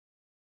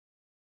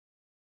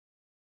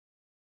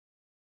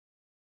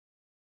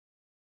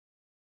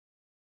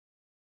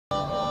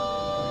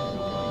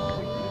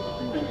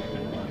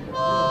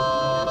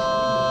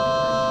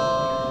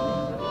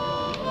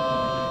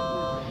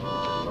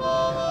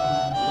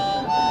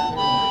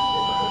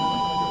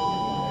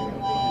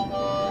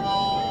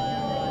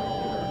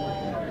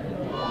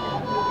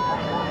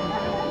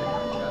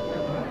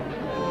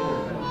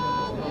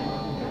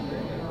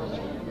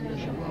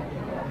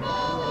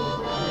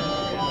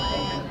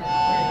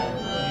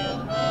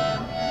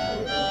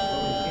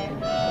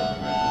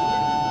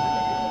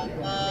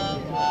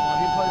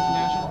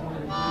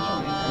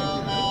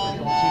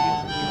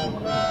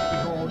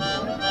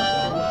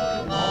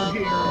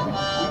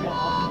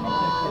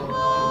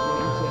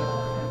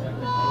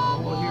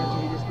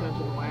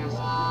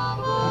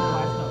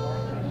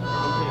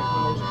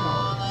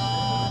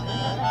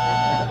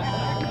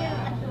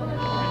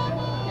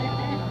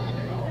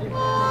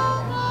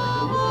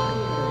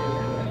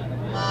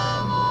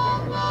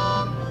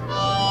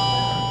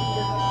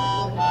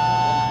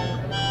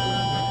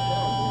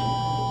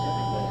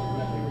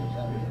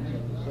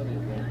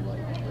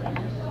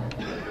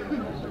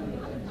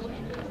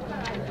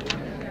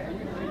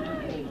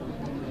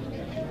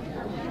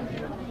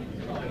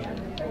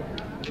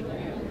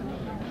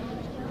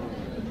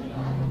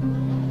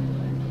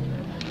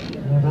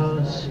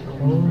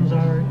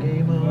begins our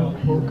game of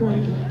poker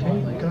to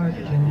take our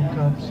tin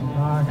cups in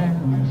our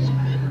hands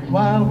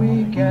while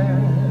we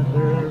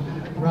gather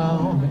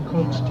round the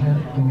cook's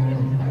tent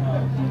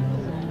door.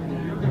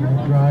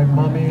 We drive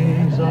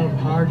mummies of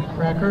hard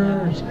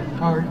crackers,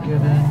 hard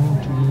given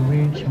to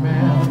each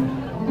man.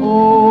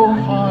 Oh,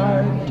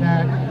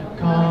 hardtack,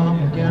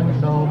 come again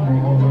no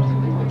more.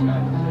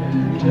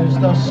 'Tis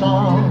the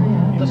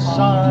song, the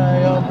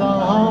sigh of the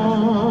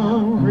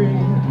hungry.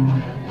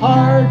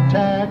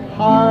 Hardtack,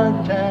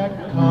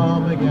 hardtack,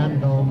 come again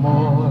no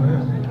more.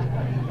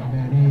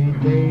 Many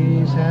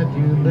days have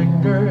you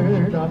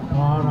lingered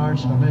upon our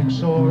stomachs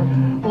sore.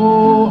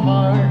 Oh,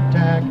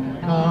 hardtack,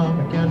 come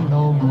again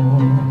no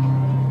more.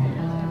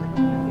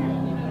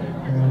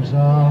 There's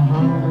a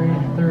hungry,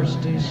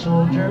 thirsty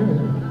soldier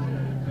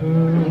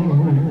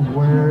who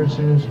wears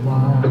his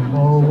life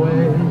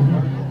away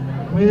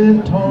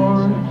with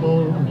torn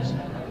clothes.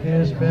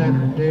 His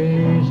better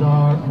days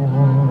are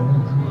o'er.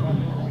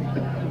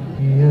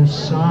 He is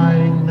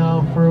sighing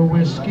now for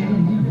whiskey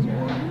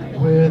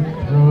with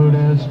throat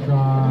as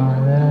dry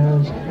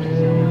as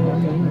hay,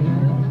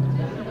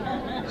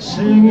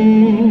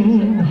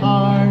 singing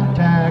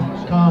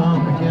hardtack,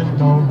 come again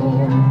no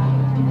more.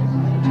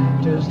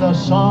 'Tis the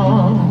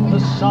song, the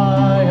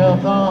sigh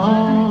of the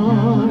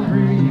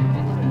hungry.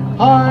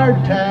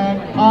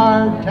 Hardtack,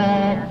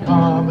 hardtack,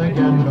 come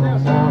again no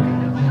more.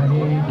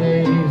 Many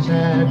days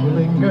have we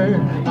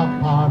lingered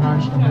upon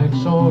our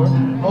stomachs sore.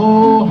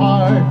 Oh,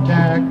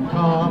 hardtack,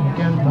 come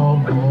again no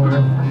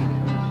more.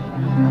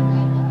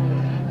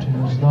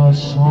 'Tis the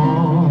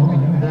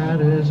song that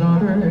is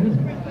uttered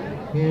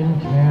in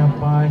camp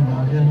by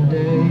night and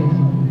day.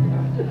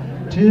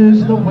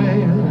 'Tis the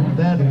wail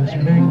that is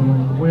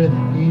mingled with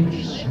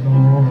each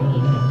snore.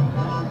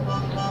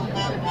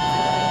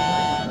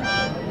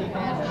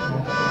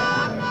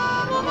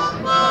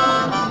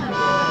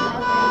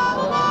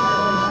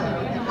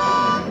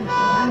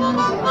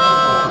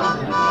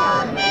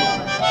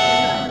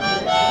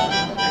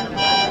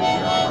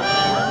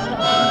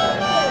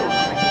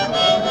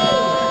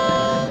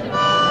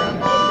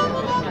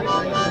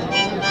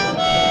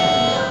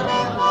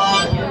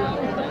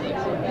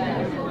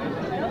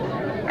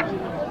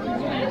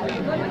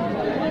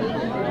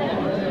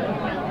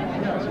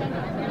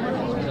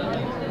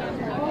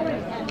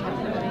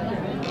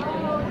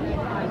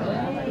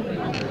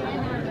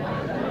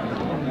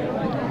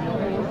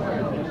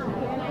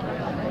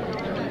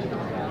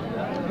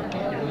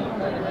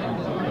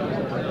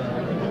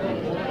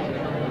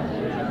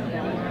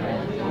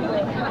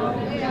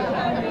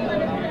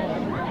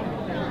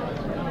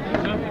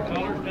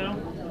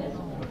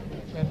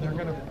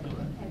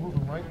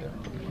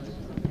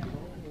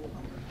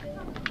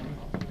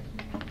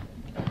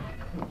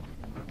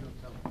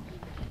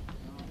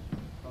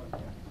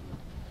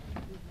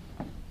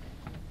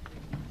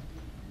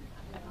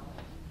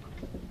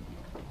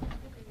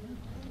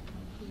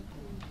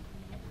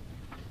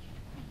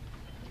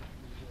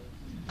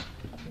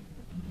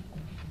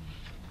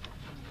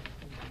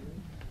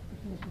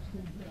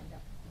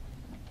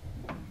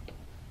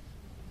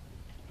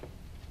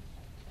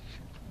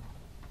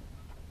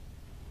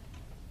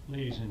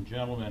 Ladies and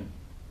gentlemen,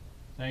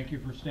 thank you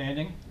for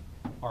standing.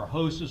 Our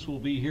hostess will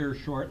be here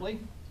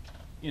shortly.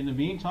 In the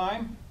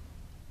meantime,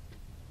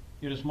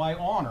 it is my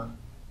honor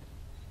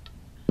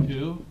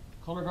to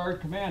Color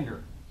Guard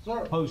Commander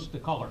Sir. post the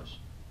colors.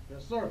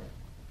 Yes, sir.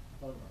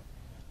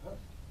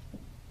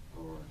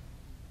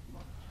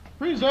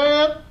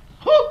 Present!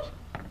 Hoot!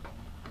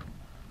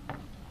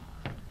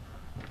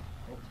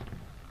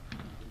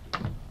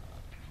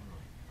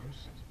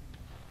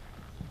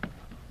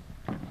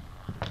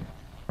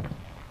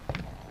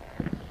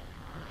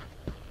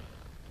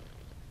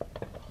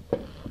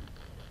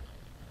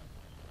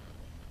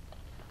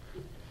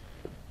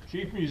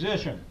 Chief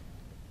Musician,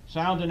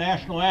 sound the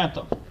national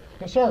anthem.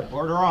 Yes, sir.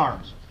 Order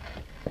arms.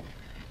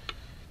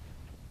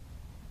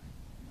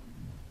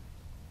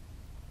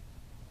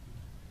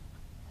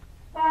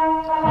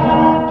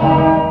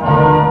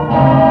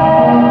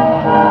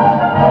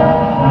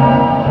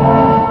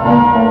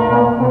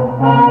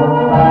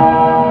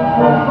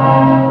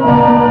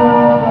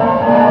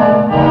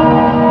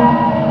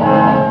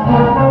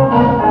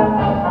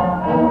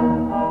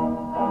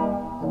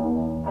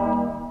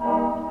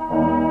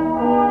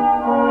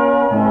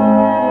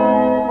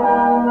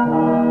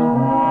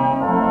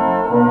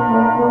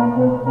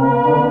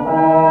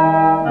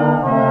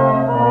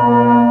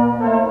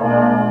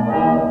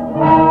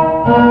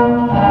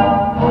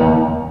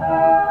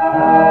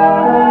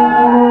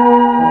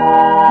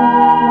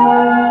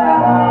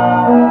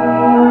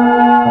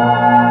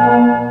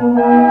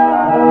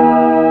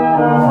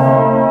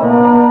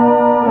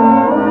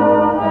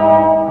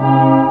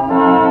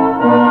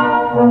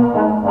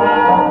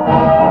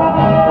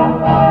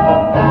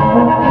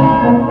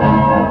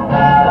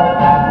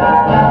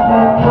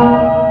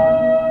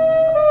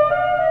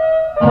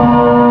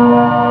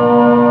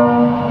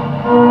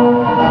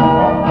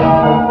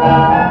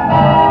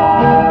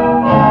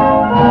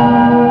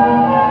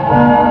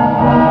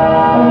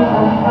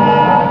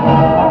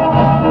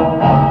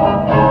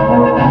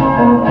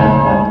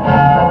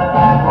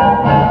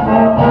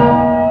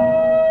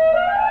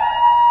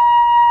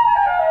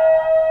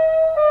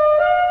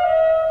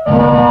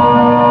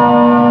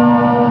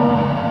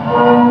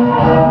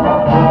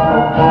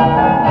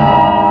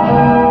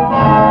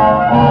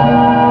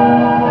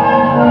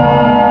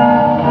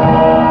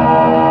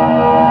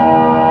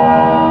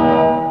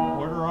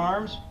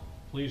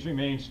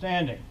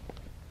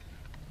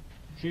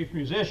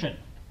 position.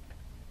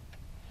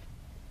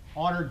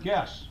 Honored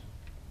guests,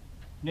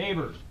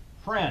 neighbors,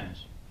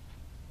 friends,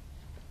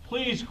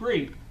 please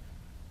greet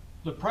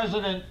the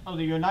President of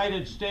the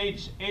United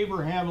States,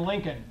 Abraham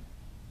Lincoln,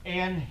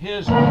 and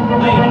his lady.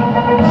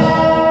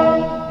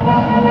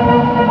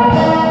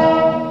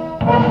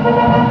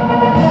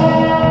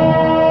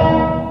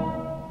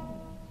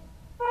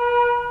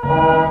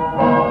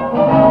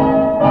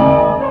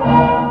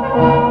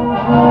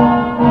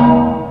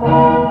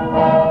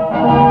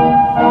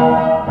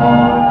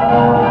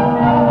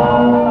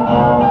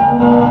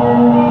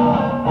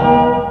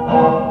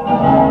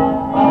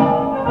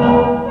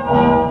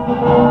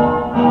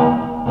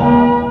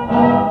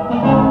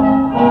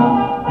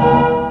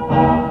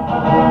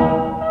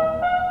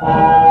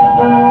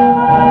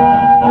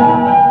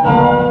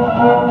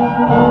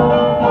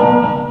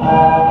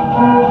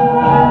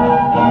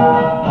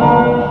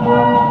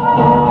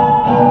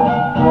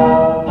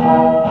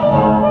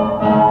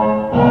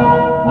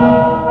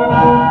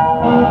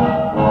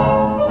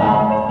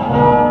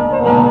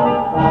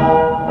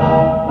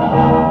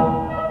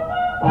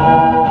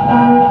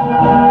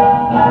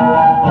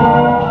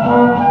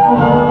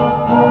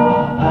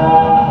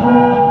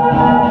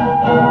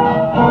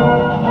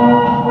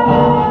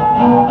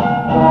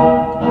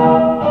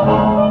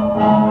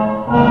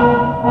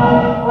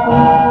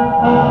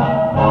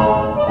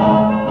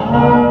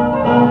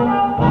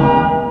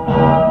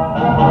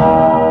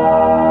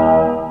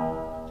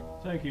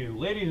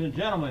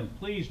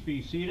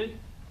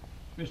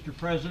 Mr.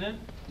 President,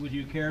 would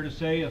you care to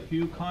say a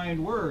few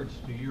kind words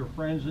to your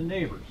friends and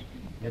neighbors?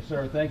 Yes,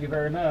 sir. Thank you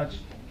very much.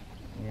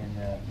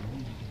 And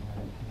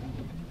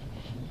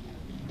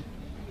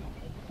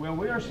well,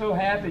 we are so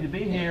happy to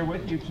be here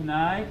with you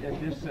tonight at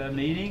this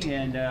meeting,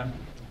 and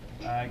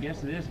I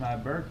guess it is my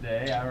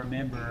birthday. I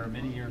remember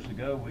many years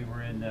ago we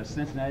were in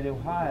Cincinnati,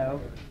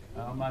 Ohio,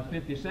 on my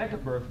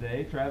 52nd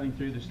birthday, traveling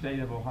through the state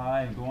of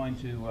Ohio and going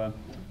to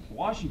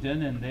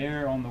Washington, and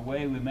there on the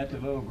way we met the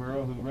little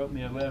girl who wrote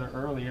me a letter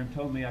earlier and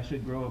told me I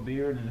should grow a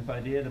beard, and if I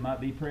did I might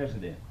be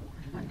president.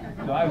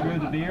 So I grew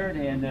the beard,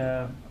 and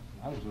I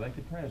was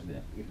elected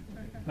president.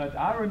 But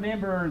I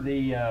remember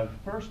the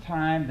first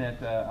time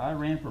that I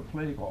ran for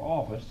political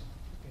office,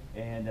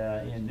 and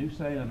in New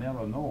Salem,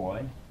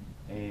 Illinois,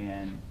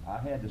 and I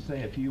had to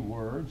say a few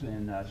words,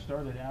 and I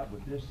started out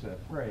with this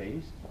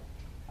phrase.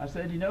 I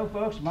said, you know,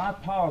 folks, my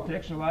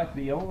politics are like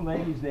the old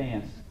ladies'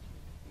 dance,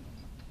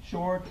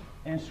 short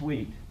and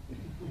sweet.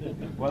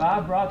 Well, I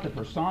brought the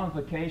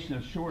personification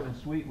of short and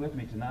sweet with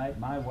me tonight,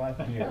 my wife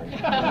Mary. She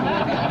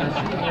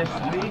is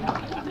sweet,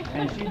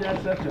 and she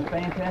does such a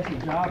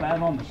fantastic job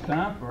out on the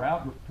stump or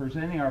out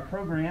presenting our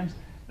programs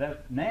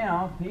that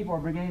now people are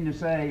beginning to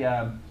say,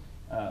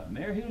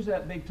 Mary, who's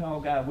that big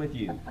tall guy with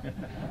you?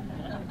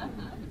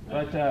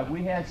 But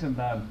we had some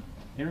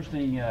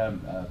interesting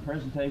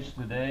presentations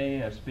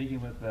today, speaking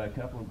with a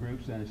couple of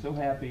groups, and we're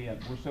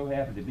so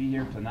happy to be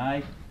here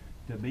tonight,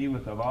 to be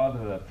with a lot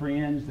of the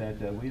friends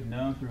that we've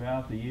known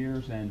throughout the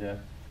years, and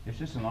it's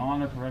just an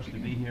honor for us to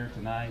be here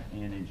tonight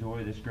and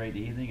enjoy this great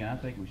evening. And I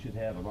think we should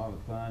have a lot of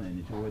fun and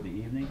enjoy the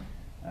evening,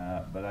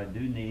 but I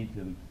do need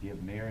to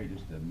give Mary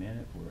just a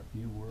minute for a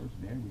few words.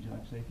 Mary, would you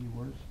like to say a few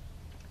words?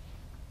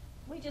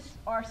 We just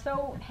are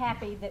so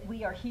happy that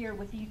we are here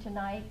with you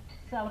tonight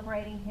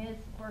celebrating his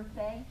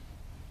birthday.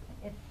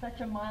 It's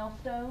such a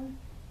milestone,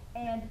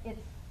 and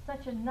it's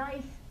such a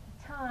nice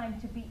time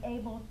to be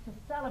able to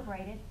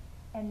celebrate it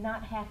and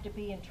not have to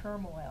be in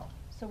turmoil.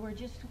 So we're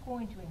just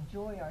going to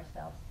enjoy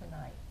ourselves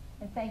tonight.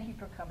 And thank you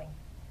for coming.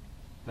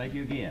 Thank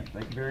you again.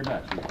 Thank you very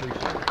much. We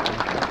appreciate it.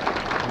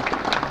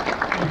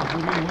 Thank you for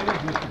being with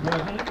us, Mr.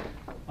 President.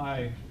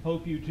 I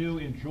hope you too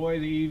enjoy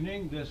the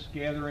evening. This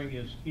gathering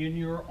is in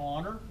your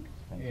honor,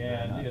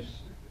 and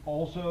it's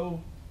also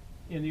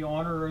in the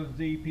honor of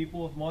the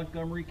people of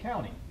Montgomery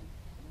County,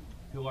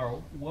 who are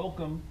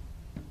welcome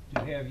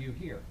to have you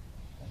here.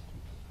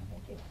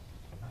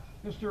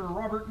 Mr.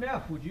 Robert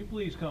Neff, would you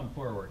please come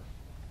forward?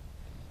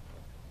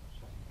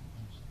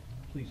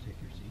 Please take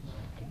your seats.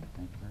 Okay,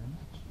 thank you very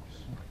much.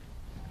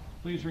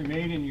 Please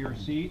remain in your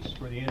seats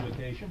for the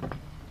invocation.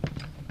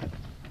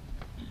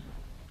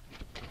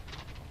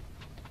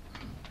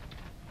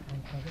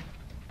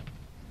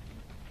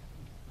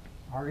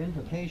 Our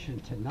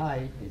invocation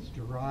tonight is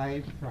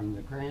derived from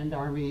the Grand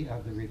Army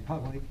of the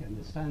Republic and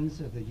the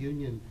Sons of the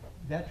Union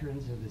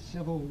veterans of the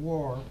Civil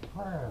War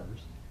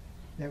prayers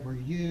that were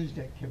used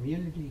at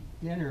community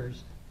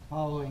dinners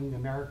following the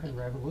American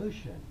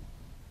Revolution.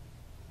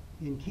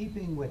 In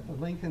keeping with the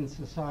Lincoln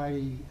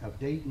Society of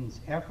Dayton's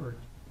effort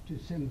to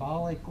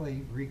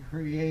symbolically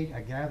recreate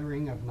a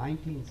gathering of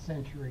 19th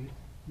century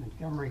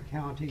Montgomery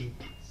County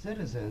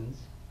citizens,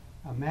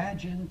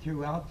 imagine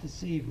throughout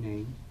this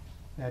evening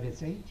that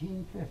it's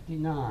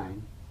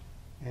 1859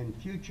 and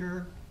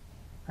future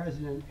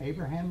President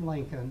Abraham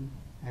Lincoln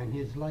and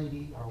his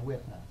lady are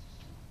with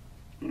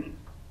us.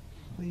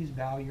 Please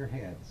bow your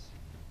heads.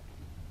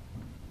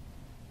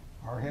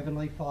 Our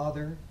Heavenly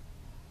Father,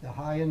 the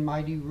high and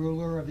mighty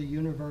ruler of the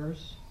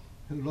universe,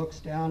 who looks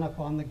down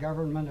upon the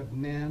government of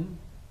men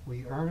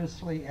we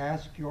earnestly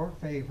ask your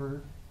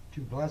favor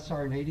to bless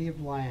our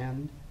native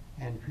land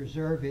and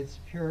preserve its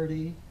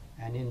purity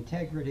and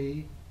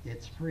integrity,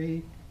 its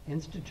free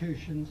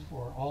institutions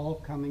for all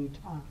coming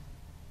time.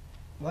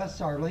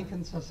 Bless our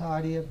Lincoln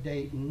Society of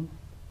Dayton,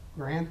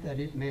 grant that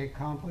it may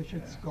accomplish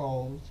its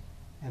goals,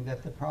 and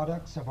that the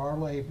products of our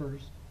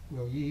labors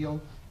will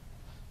yield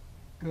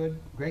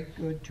great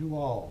good to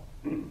all.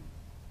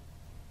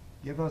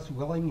 Give us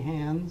willing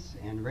hands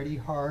and ready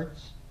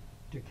hearts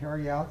to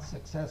carry out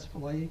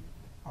successfully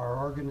our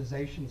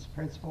organization's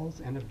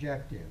principles and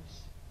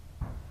objectives.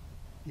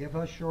 Give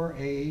us your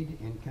aid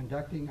in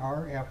conducting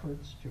our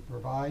efforts to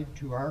provide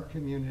to our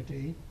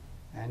community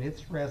and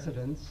its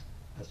residents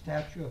a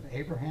statue of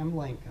Abraham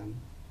Lincoln,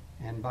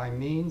 and by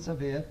means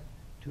of it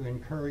to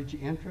encourage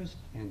interest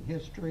in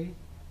history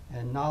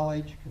and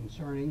knowledge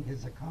concerning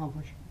his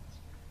accomplishments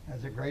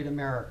as a great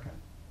American.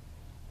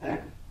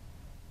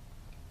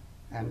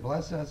 And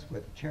bless us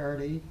with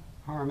charity,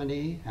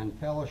 harmony, and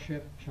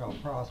fellowship shall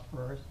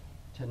prosper us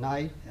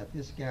tonight at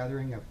this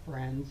gathering of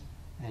friends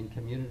and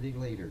community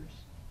leaders.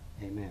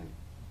 Amen.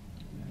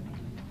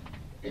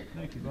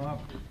 Thank you, Bob.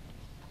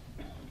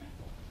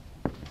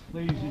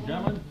 Ladies and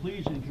gentlemen,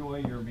 please enjoy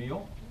your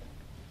meal.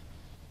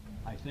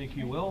 I think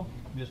you will.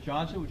 Ms.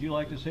 Johnson, would you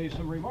like to say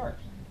some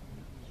remarks?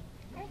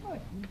 I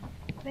would.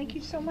 Thank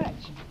you so much.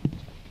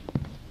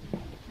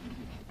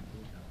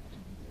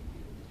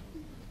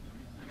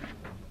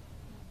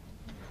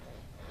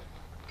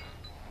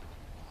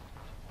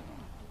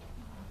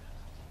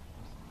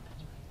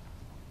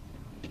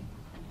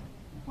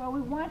 Well,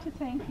 we want to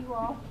thank you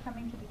all for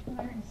coming to the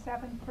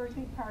 207th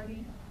birthday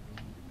party.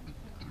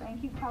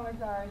 Thank you, Color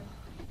Guards.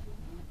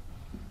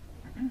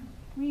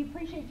 We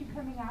appreciate you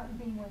coming out and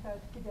being with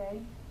us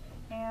today,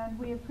 and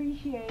we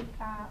appreciate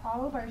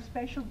all of our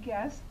special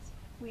guests.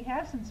 We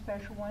have some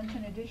special ones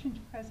in addition to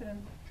President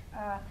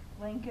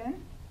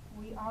Lincoln.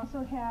 We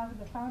also have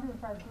the founder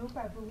of our group,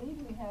 I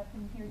believe we have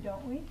him here,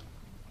 don't we?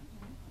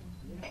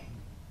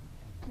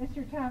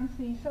 Mr. Tom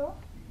Cecil,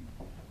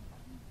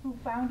 who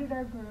founded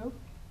our group.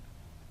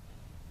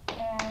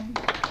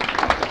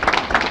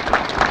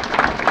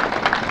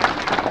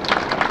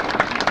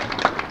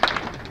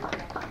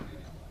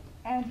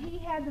 And he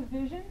had the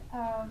vision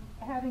of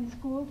having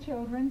school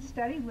children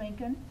study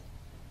Lincoln,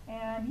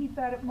 and he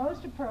thought it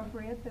most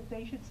appropriate that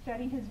they should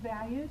study his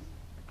values,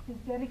 his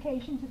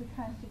dedication to the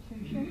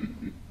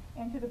Constitution,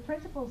 and to the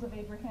principles of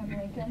Abraham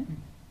Lincoln,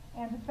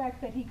 and the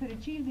fact that he could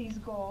achieve these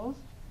goals.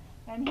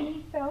 And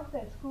he felt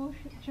that school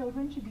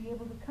children should be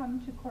able to come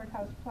to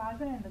Courthouse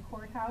Plaza and the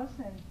courthouse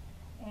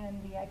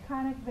and the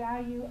iconic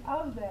value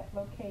of that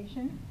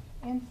location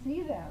and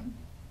see them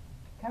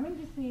coming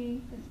to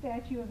see the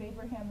statue of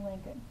Abraham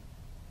Lincoln.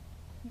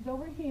 He's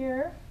over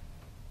here.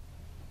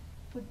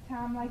 Would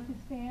Tom like to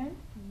stand?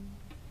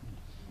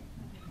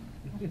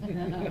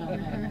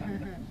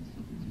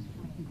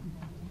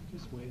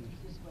 Just wave.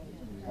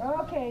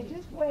 Okay,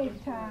 just wave,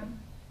 Tom.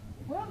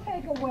 We'll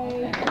take a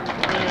wave.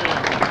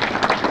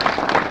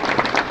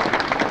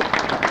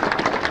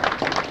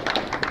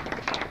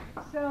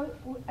 So,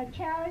 a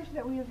challenge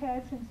that we have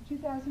had since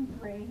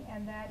 2003,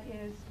 and that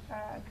is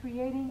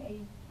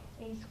creating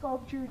a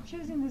sculpture,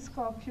 choosing the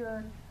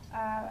sculpture,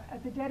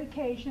 the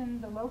dedication,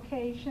 the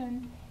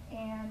location,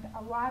 and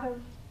a lot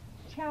of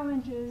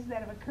challenges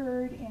that have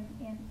occurred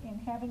in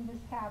having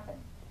this happen.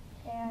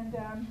 And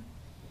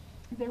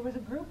there was a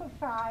group of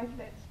 5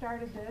 that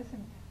started this,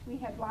 and we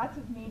had lots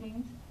of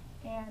meetings,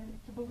 and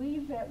to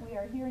believe that we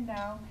are here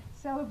now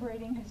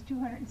celebrating his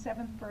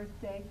 207th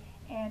birthday,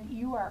 and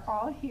you are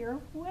all here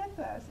with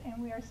us,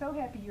 and we are so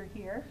happy you're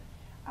here.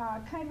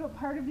 Kind of a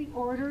part of the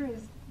order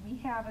is we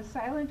have a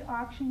silent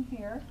auction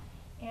here,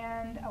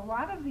 and a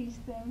lot of these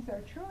things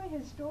are truly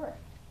historic,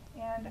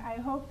 and I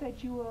hope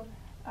that you will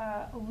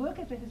look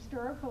at the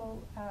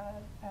historical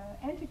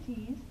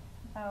entities.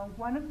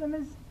 One of them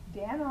is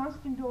Dan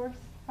Ostendorf's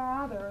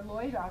father,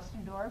 Lloyd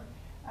Ostendorf.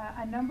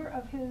 A number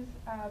of his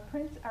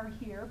prints are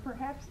here,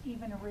 perhaps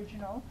even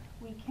original.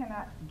 We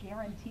cannot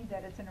guarantee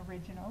that it's an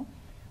original.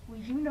 We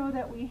do know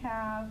that we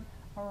have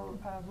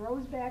a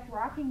roseback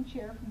rocking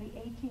chair from the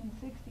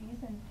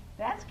 1860s, and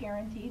that's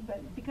guaranteed, but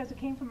because it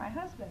came from my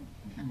husband.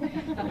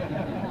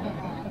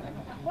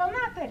 Well,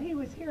 not that he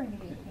was here in the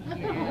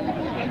 1860s.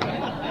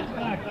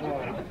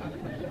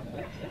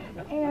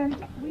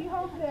 And we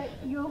hope that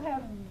you'll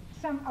have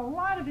a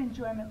lot of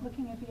enjoyment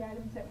looking at the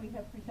items that we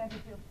have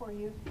presented here for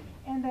you,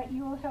 and that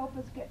you will help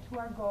us get to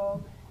our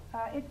goal.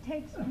 It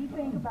takes, we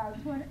think, about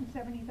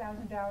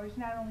 $270,000,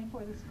 not only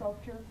for the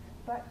sculpture,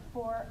 but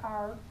for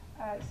our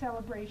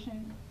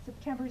celebration,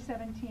 September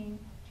 17,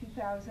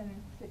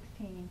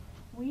 2016.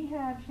 We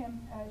have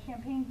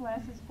champagne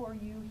glasses for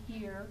you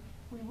here.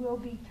 We will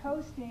be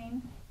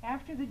toasting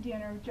after the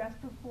dinner,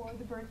 just before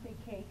the birthday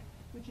cake,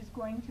 which is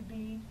going to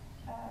be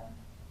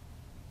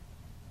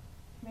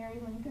Mary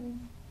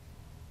Lincoln's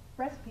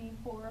recipe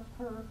for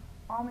her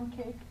almond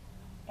cake.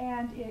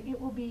 And it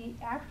will be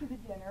after the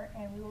dinner,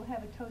 and we will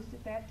have a toast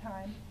at that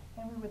time.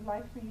 And we would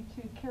like for you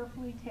to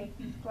carefully take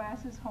these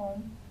glasses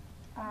home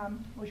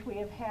which we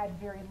have had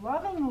very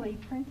lovingly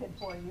printed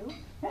for you.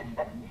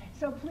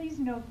 So please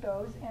note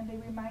those, and they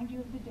remind you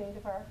of the date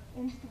of our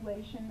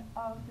installation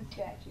of the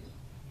statue.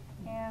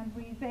 And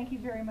we thank you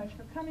very much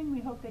for coming.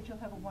 We hope that you'll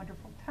have a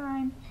wonderful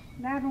time.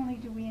 Not only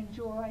do we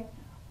enjoy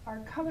our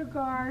color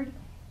guard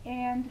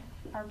and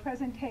our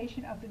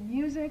presentation of the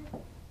music,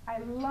 I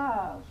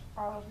love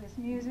all of this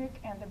music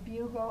and the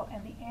bugle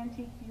and the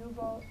antique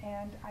bugle,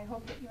 and I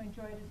hope that you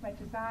enjoy it as much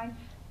as I.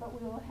 But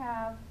we will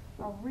have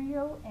a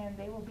reel, and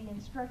they will be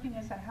instructing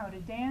us on how to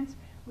dance.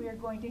 We are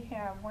going to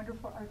have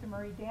wonderful Arthur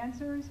Murray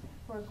dancers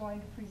who are going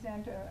to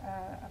present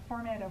a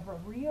format of a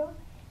reel,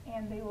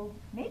 and they will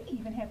maybe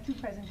even have 2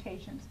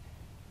 presentations.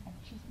 And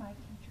she's my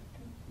teacher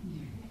too.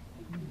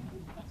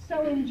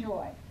 So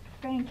enjoy.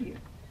 Thank you.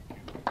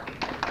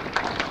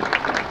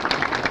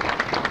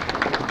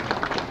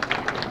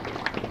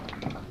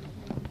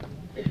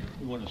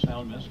 You want a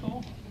sound miss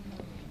call?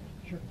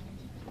 Sure.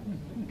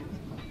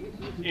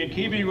 In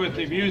keeping with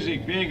the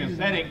music being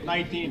authentic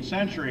 19th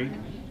century,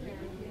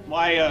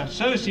 my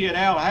associate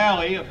Al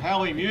Halley of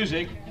Halley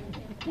Music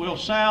will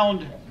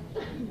sound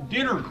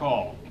dinner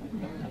call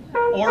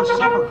or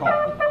supper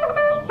call.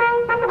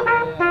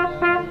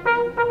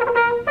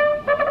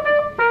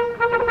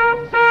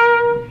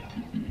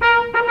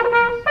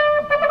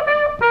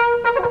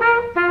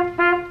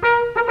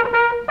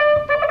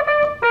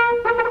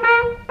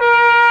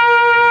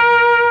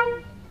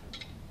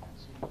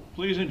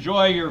 Please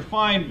enjoy your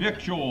fine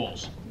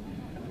victuals.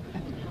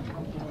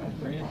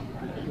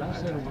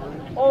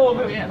 Oh,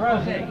 Mr.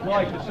 President, would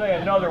like to say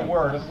another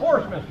word. Of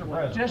course, Mr.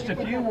 President. Just a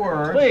few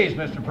words. Please,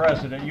 Mr.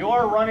 President, you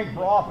are running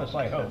for office,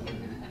 I hope.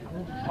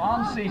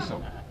 Tom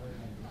Cecil.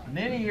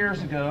 Many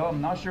years ago,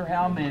 I'm not sure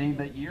how many,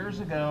 but years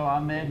ago I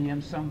met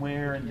him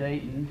somewhere in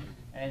Dayton,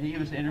 and he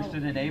was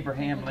interested in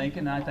Abraham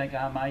Lincoln. I think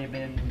I might have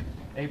been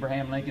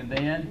Abraham Lincoln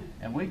then,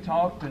 and we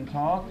talked and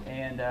talked,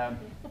 and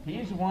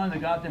he's the one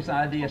that got this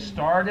idea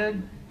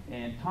started.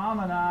 And Tom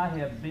and I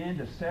have been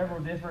to several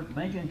different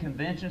Lincoln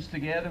conventions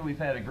together. We've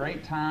had a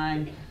great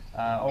time.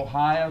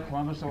 Ohio,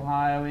 Columbus,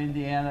 Ohio,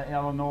 Indiana,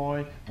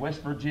 Illinois,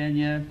 West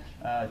Virginia,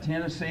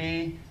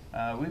 Tennessee.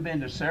 We've been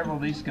to several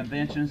of these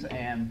conventions,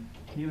 and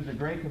he was a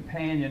great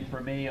companion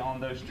for me on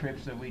those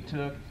trips that we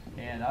took.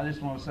 And I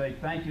just want to say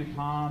thank you,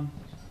 Tom.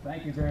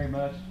 Thank you very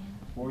much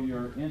for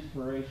your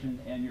inspiration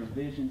and your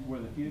vision for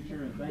the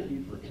future, and thank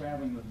you for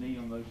traveling with me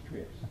on those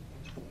trips.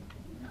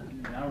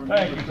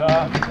 Thank you,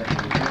 Tom.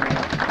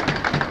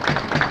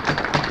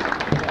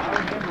 I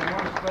remember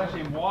one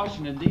especially in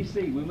Washington,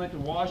 D.C. We went to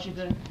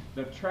Washington.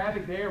 The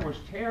traffic there was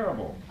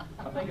terrible.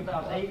 I think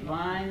about 8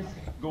 lines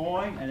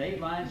going and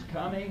 8 lines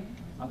coming.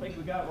 I think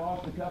we got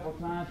lost a couple of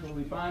times, but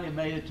we finally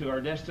made it to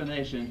our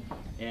destination.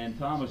 And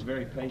Tom was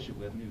very patient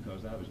with me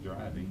because I was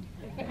driving.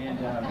 And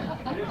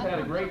we just had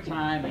a great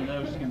time in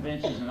those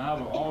conventions, and I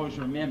will always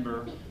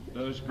remember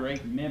those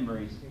great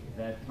memories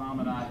that Tom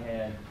and I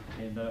had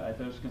at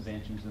those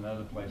conventions and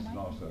other places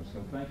also.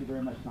 So thank you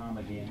very much, Tom,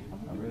 again.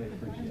 I really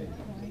appreciate it.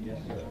 Yes,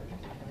 sir.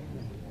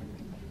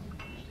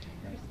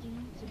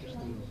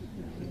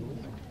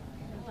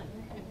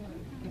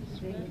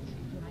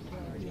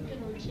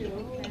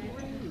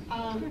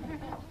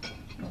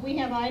 We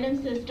have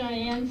items, as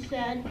Diane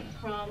said,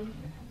 from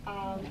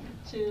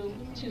to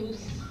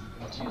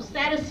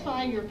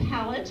satisfy your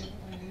palate,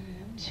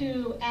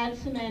 to add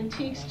some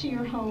antiques to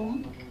your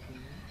home.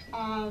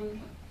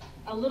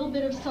 A little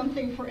bit of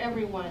something for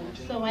everyone.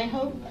 So I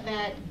hope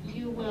that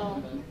you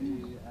will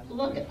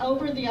look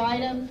over the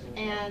items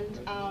and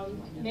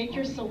make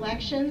your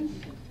selections.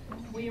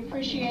 We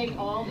appreciate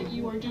all that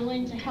you are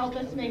doing to help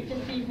us make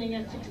this evening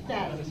a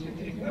success.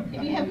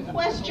 If you have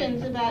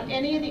questions about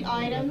any of the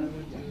items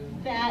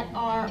that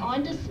are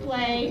on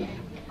display,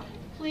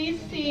 please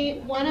see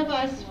one of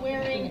us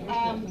wearing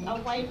a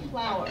white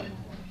flower.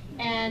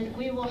 And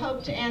we will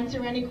hope to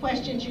answer any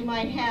questions you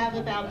might have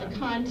about the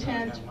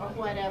content or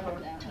whatever.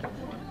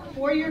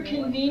 For your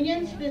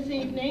convenience this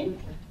evening,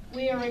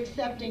 we are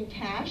accepting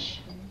cash,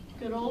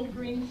 good old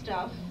green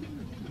stuff,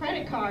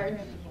 credit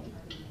cards,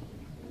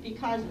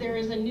 because there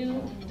is a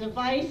new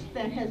device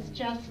that has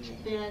just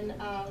been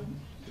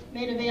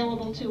made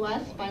available to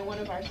us by one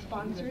of our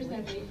sponsors,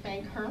 and we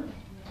thank her.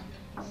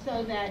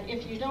 So that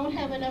if you don't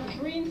have enough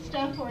green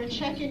stuff or a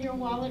check in your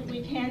wallet,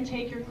 we can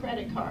take your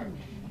credit card.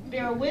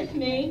 Bear with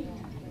me,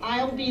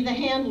 I'll be the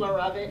handler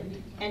of it,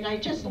 and I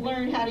just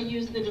learned how to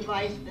use the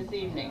device this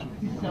evening.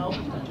 So,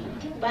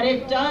 but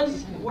it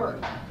does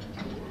work.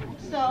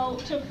 So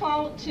to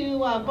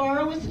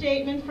borrow a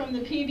statement from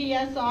the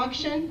PBS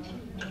auction,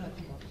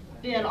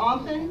 bid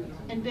often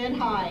and bid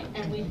high,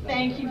 and we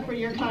thank you for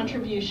your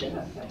contributions.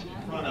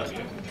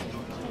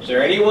 Is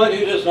there anyone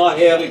who does not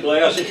have a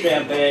glass of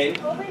champagne?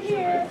 Over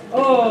here.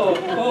 Oh,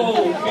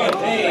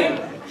 champagne.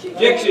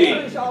 Dixie.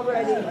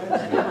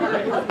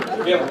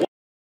 We have one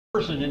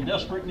person in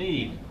desperate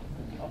need.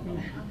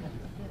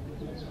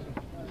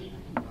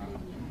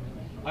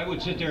 I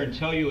would sit there and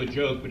tell you a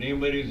joke, but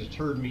anybody that's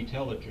heard me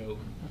tell a joke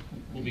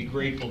will be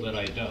grateful that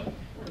I don't.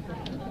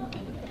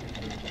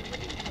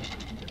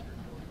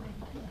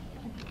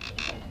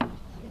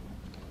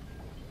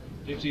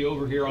 Is he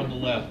over here on the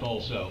left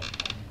also?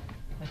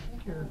 I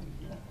think you're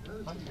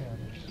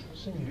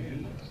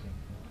singing.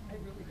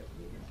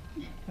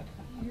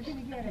 You're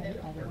gonna get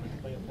it.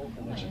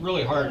 It's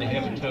really hard to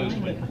have a toast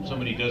when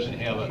somebody doesn't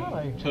have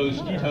a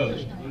toast to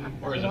toast.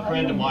 Or as a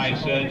friend of mine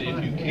said,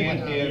 if you can't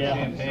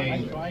have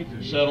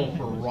champagne, settle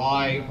for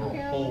rye or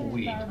whole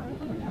wheat.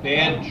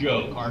 Bad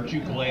joke. Aren't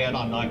you glad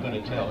I'm not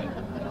going to tell it?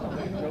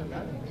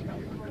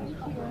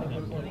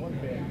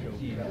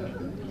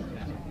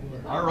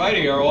 All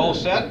righty, are all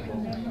set?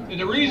 And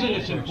the reason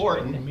it's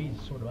important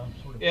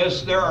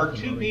is there are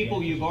two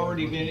people you've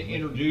already been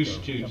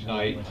introduced to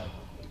tonight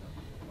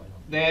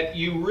that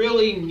you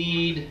really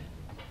need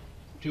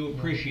to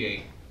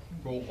appreciate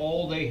for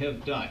all they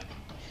have done.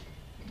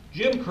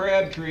 Jim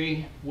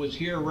Crabtree was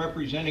here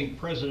representing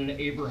President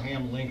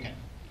Abraham Lincoln,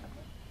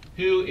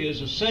 who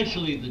is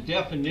essentially the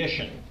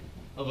definition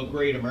of a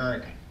great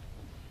American.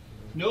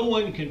 No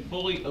one can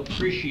fully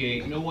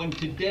appreciate, no one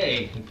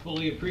today can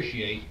fully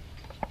appreciate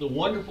the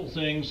wonderful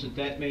things that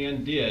that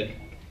man did,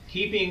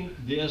 keeping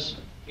this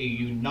a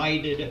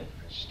united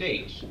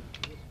States.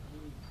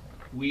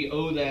 We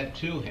owe that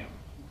to him.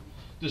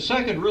 The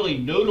second really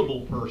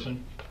notable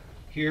person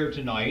here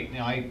tonight, and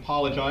I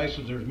apologize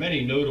because there's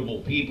many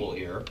notable people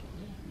here,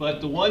 but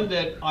the one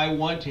that I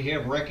want to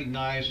have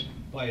recognized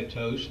by a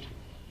toast,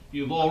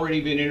 you've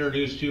already been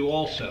introduced to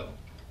also,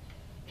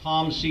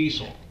 Tom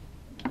Cecil.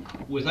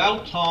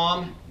 Without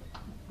Tom,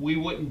 we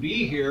wouldn't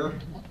be here,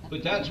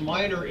 but that's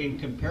minor in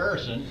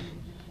comparison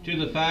to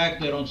the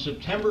fact that on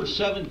September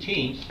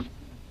 17th,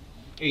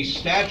 a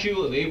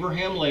statue of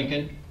Abraham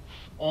Lincoln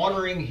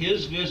honoring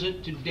his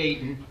visit to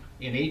Dayton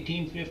in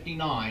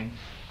 1859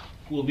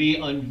 will be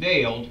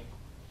unveiled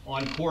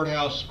on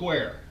Courthouse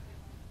Square.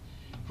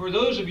 For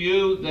those of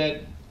you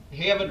that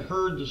haven't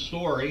heard the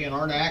story and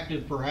aren't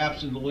active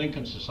perhaps in the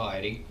Lincoln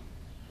Society,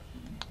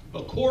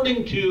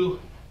 according to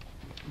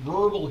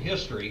verbal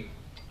history,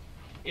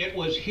 it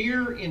was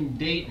here in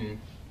Dayton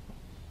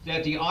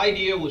that the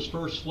idea was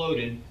first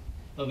floated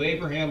of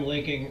Abraham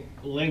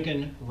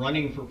Lincoln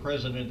running for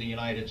President of the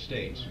United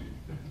States.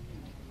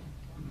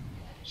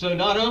 So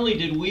not only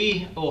did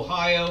we,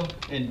 Ohio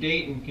and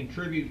Dayton,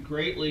 contribute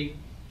greatly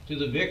to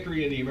the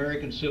victory in the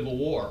American Civil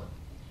War,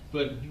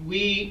 but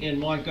we in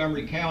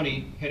Montgomery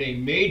County had a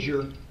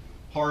major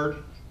part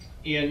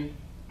in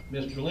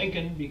Mr.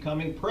 Lincoln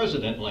becoming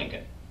President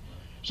Lincoln.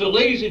 So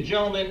ladies and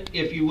gentlemen,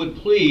 if you would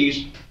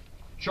please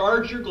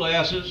charge your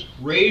glasses,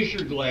 raise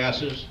your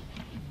glasses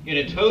in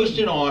a toast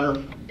in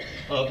honor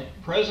of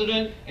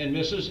President and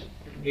Mrs.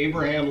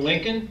 Abraham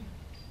Lincoln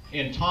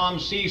and Tom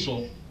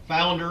Cecil,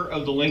 founder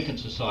of the Lincoln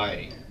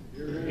Society.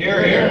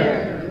 Hear,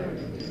 hear.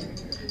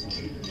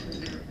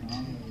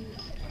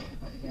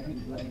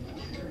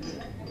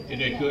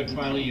 Isn't it good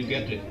finally you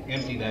get to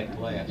empty that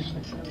glass?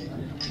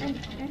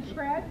 And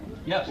Fred,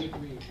 Yes.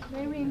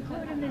 may we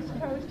include in this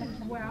toast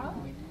as well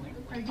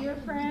our dear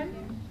friend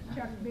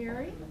Chuck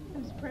Berry,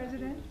 who's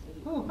president,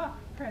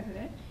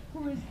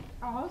 who is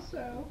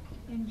also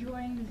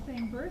enjoying the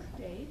same birth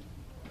date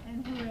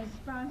and who has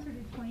sponsored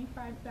a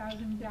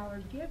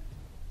 $25,000 gift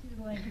to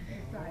the Lincoln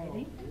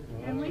Society.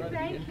 And we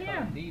thank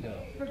him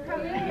for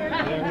coming here.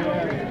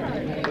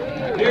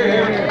 Hear,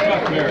 hear,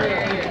 Chuck Berry.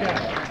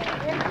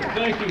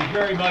 Thank you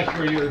very much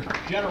for your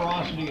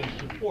generosity and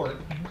support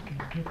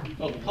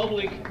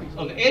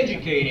of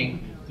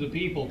educating the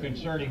people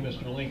concerning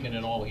Mr. Lincoln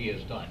and all he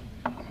has done.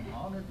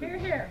 Hear,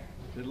 hear.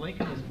 That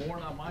Lincoln was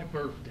born on my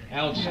birthday.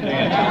 Outstanding.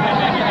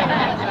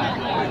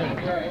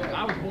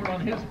 I was born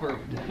on his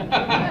birthday.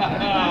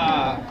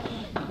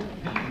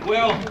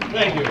 Well,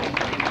 thank you.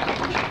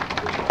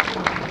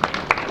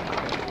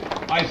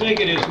 I think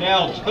it is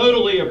now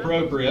totally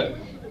appropriate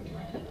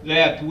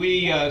that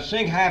we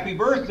sing happy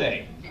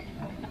birthday.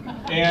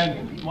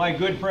 And my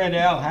good friend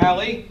Al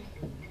Halley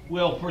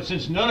will,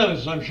 since none of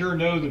us I'm sure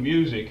know the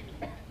music,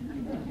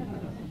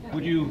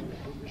 would you,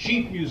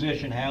 chief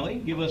musician Halley,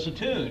 give us a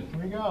tune?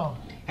 Here we go.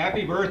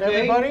 Happy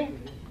birthday, Everybody?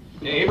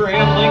 to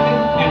Abraham Lincoln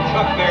and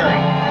Chuck Berry.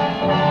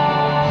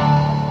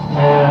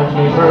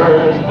 Happy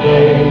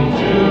birthday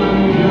to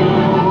you.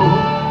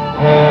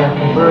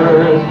 Happy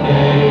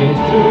birthday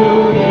to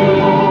you.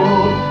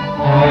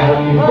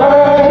 Happy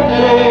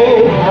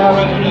birthday,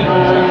 happy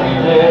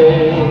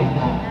birthday.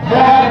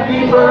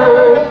 Happy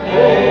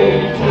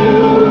birthday to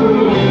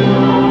you.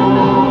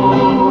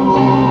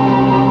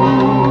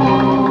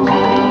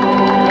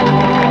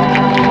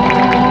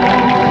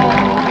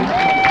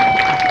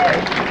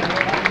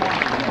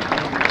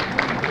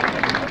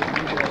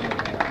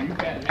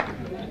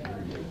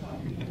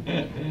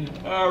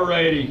 All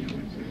righty.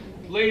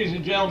 Ladies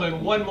and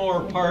gentlemen, one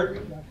more part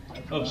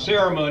of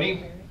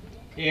ceremony,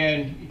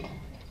 and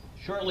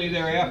shortly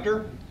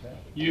thereafter,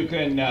 you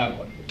can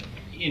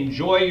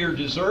enjoy your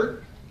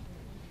dessert.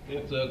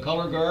 If the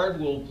color guard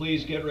will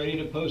please get ready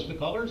to post the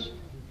colors.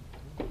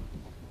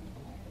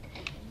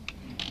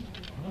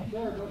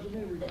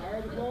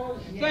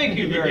 Thank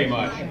you very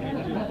much.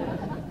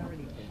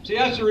 See,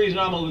 that's the reason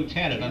I'm a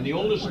lieutenant. I'm the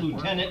oldest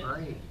lieutenant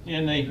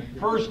in the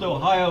 1st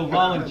Ohio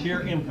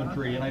Volunteer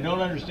Infantry, and I don't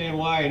understand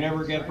why I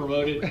never get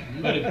promoted,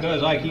 but it's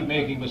because I keep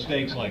making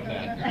mistakes like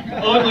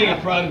that. Only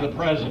in front of the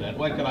president.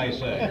 What can I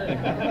say?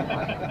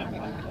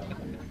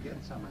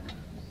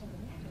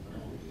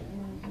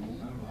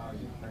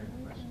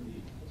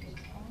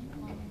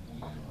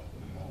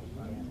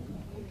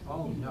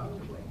 Oh,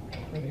 no.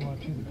 Fred, you want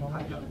to choose the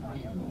color?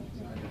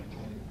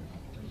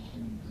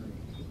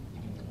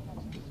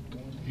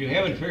 If you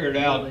haven't figured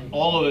out,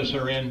 all of us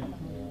are in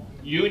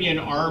Union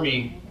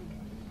Army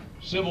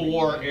Civil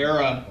War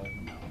era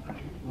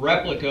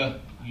replica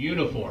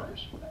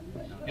uniforms.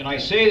 And I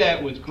say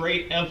that with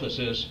great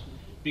emphasis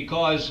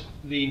because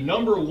the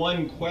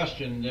 #1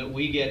 question that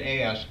we get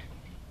asked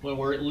when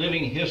we're at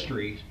Living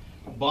History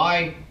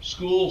by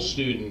school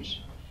students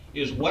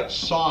is, what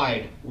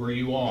side were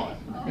you on?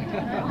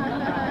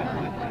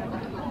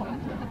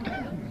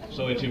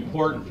 So it's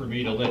important for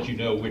me to let you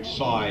know which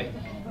side.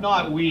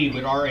 Not we,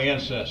 but our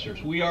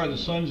ancestors. We are the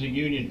sons of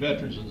Union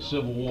veterans of the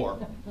Civil War.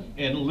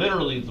 And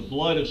literally, the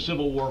blood of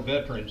Civil War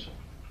veterans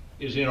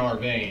is in our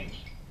veins.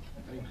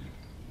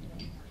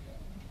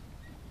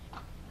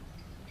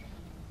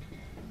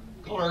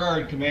 Color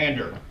Guard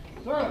Commander,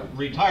 Sir.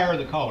 retire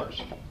the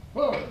colors.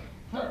 Sir.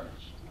 Sir.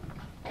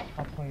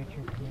 I'll play at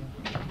your command.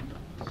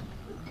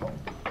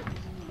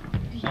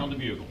 Sound the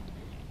bugle.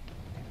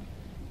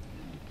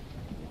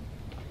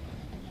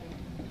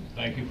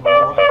 Thank you for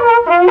all right.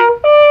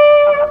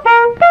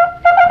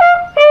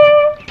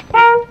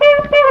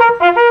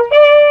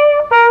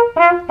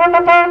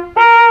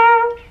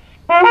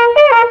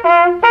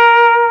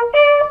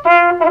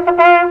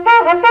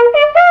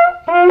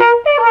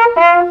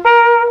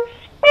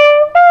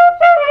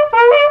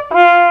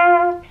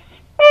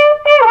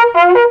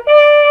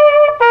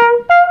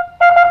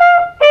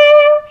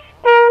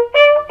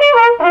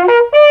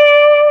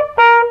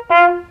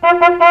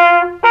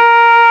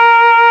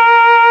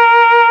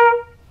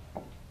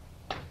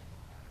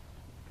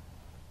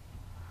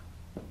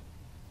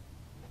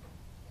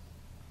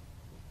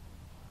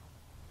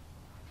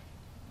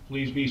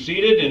 Please be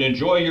seated and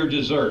enjoy your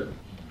dessert.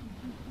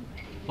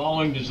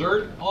 Following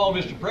dessert, oh,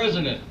 Mr.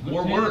 President,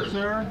 more Lieutenant, words.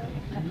 sir.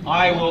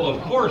 I will,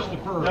 of course,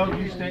 defer. No,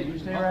 you stay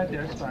right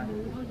there, it's fine.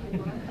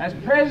 As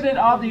President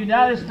of the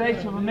United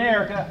States of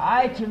America,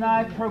 I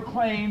tonight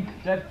proclaim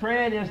that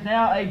Fred is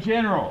now a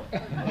general.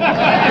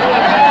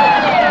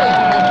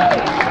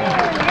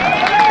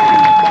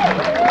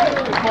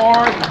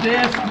 For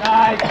this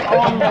night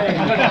only.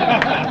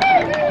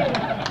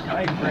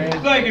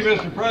 Thank you,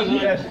 Mr.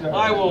 President. Yes, sir.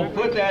 I will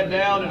put that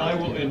down and I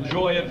will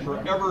enjoy it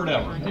forever and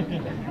ever.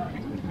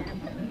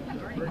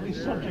 Be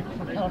subject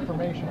for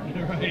confirmation.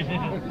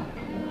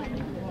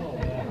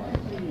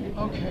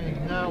 Okay,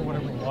 now what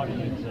are we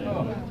talking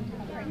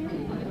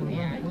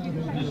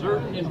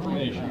Dessert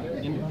information.